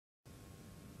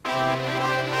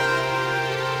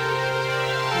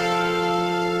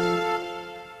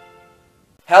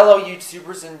Hello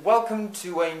YouTubers, and welcome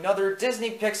to another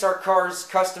Disney Pixar Cars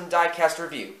custom diecast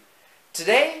review.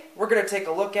 Today we're going to take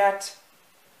a look at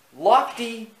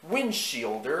Lofty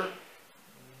Windshielder,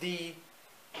 the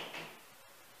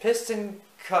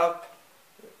Pistoncup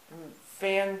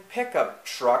fan pickup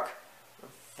truck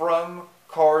from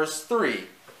Cars 3.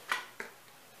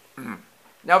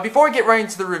 Now before we get right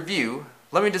into the review,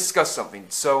 let me discuss something.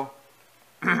 So,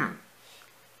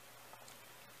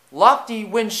 Lofty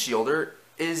Windshielder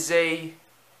is a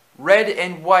red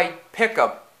and white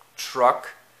pickup truck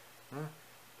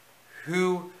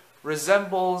who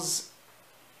resembles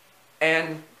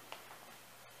a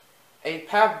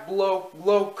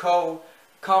Pabloloco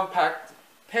compact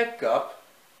pickup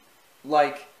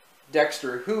like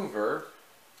Dexter Hoover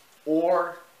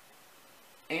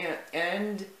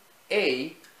and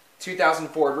a 2000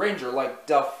 Ford Ranger like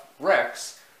Duff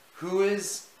Rex, who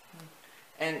is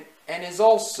and is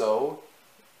also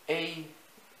a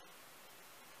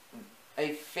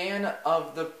fan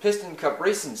of the Pistoncup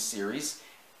racing series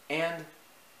and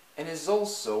is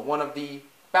also one of the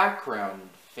background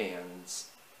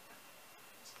fans.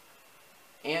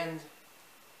 And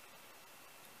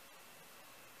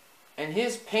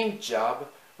his paint job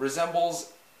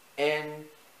resembles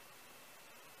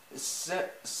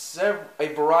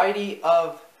a variety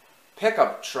of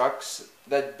pickup trucks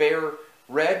that bear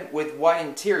red with white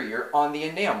interior on the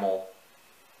enamel,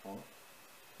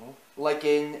 like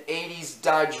an 80s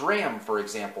Dodge Ram, for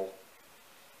example.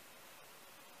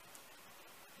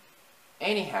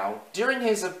 Anyhow, during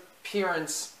his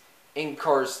appearance in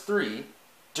Cars 3,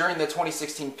 during the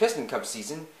 2016 Pistoncup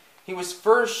season, he was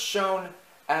first shown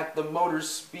at the Motor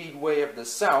Speedway of the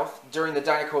South during the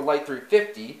Diecasts Light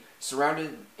 350,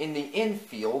 surrounded in the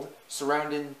infield,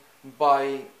 surrounded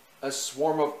by a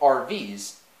swarm of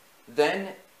RVs.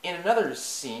 Then, in another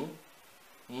scene,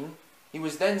 he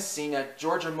was then seen at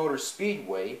Georgia Motor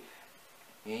Speedway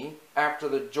after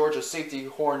the Georgia Safety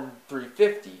Horn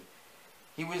 350.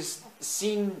 He was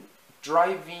seen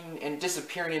driving and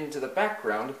disappearing into the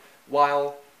background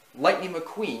while Lightning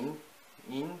McQueen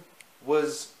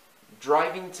was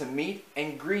driving to meet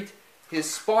and greet his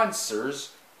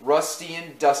sponsors, Rusty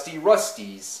and Dusty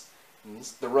Rusties,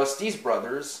 the Rusties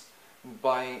brothers,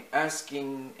 by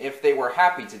asking if they were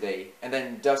happy today. And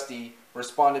then Dusty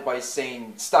responded by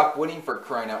saying, "Stop winning, for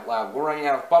crying out loud. We're running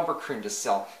out of bumper cream to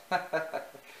sell."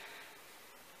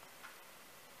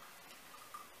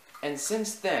 And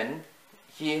since then,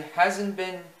 he hasn't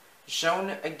been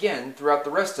shown again throughout the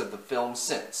rest of the film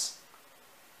since.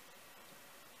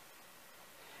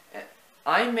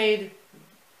 I made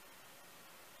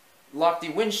Lofty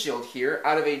Windshield here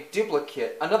out of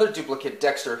another duplicate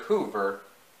Dexter Hoover.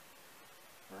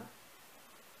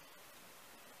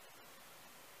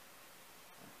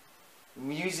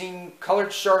 Using colored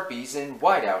Sharpies in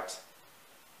whiteout.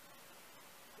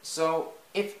 So,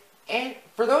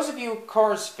 for those of you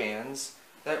Cars fans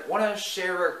that want to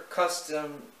share a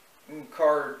custom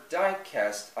car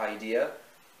diecast idea,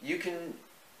 you can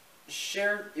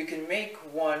make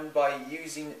one by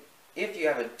using, if you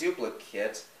have a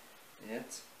duplicate,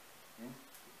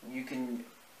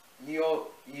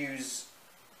 you'll use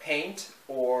paint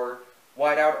or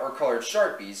whiteout or colored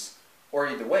Sharpies, or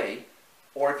either way.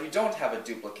 Or if you don't have a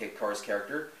duplicate Cars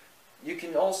character, you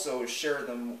can also share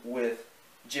them with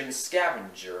Jim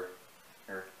Scavenger.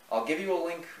 I'll give you a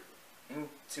link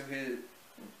to his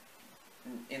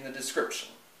in the description.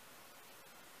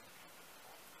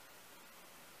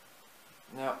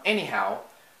 Now, anyhow,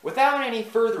 without any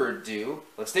further ado,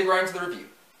 let's dig right into the review.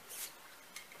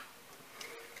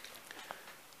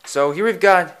 So here we've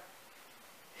got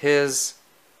his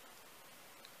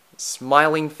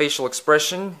smiling facial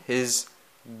expression, his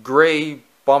gray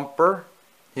bumper,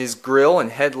 his grille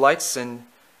and headlights, and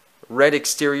red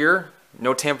exterior,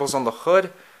 no tampons on the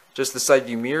hood, just the side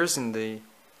view mirrors and the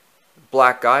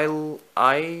black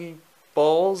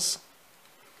eyeballs.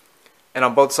 And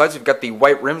on both sides we've got the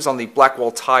white rims on the black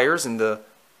wall tires and the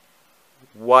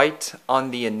white on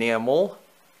the enamel,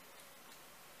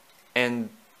 and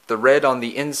the red on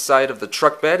the inside of the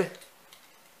truck bed,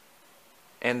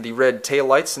 and the red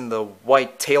taillights and the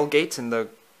white tailgate and the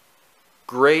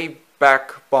gray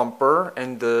back bumper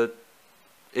and the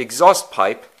exhaust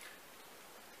pipe.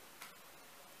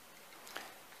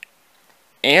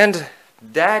 And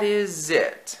that is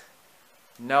it.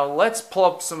 Now let's pull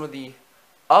up some of the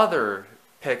other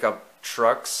pickup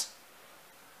trucks.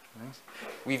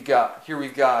 We've got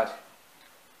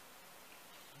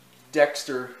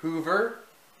Dexter Hoover,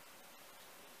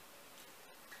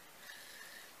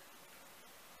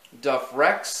 Duff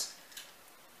Rex,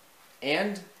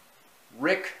 and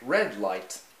Rick Red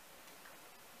Light.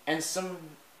 And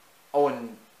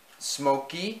and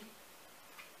Smokey,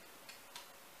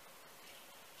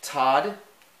 Todd,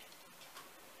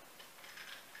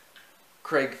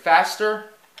 Craig Faster,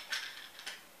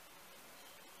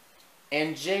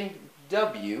 and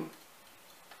JW.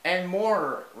 And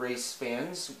more race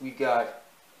fans, we got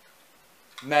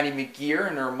Maddie McGear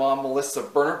and her mom Melissa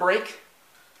Burnerbrake,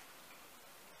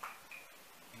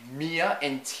 Mia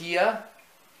and Tia,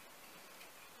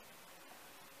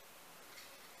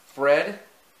 Fred,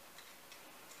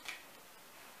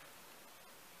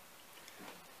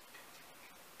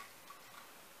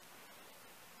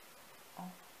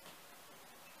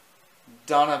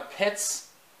 Donna Pitts,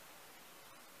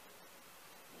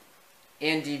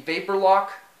 Andy Vaporlock,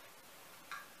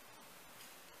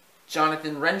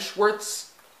 Jonathan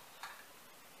Renschwertz,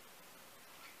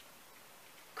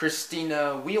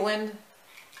 Christina Wieland,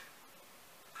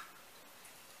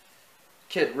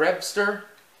 Kit Rebster,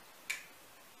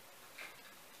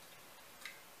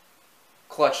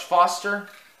 Clutch Foster,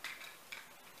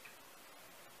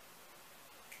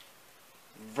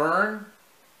 Vern,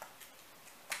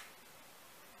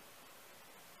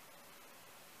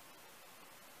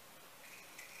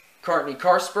 Courtney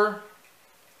Karsper,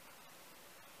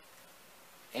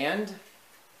 and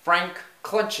Frank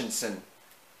Clutchinson.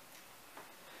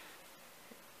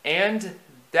 And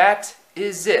that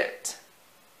is it.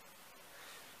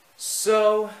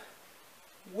 So,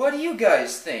 what do you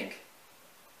guys think?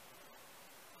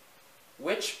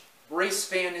 Which race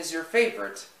fan is your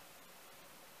favorite?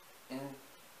 And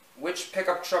which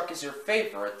pickup truck is your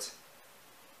favorite?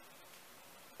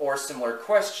 Or similar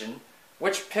question,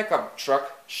 which pickup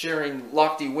truck sharing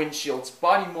Lofty Windshield's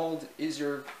body mold is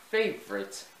your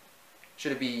favorite?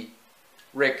 Should it be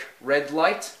Rick Red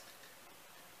Light,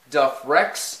 Duff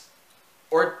Rex,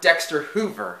 or Dexter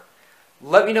Hoover?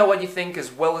 Let me know what you think,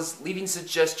 as well as leaving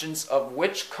suggestions of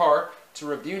which car to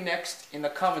review next in the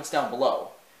comments down below.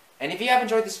 And if you have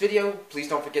enjoyed this video, please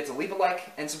don't forget to leave a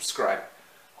like and subscribe.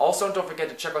 Also, don't forget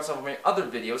to check out some of my other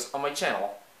videos on my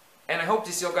channel. And I hope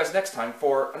to see you guys next time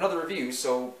for another review,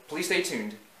 so please stay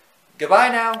tuned. Goodbye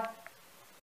now!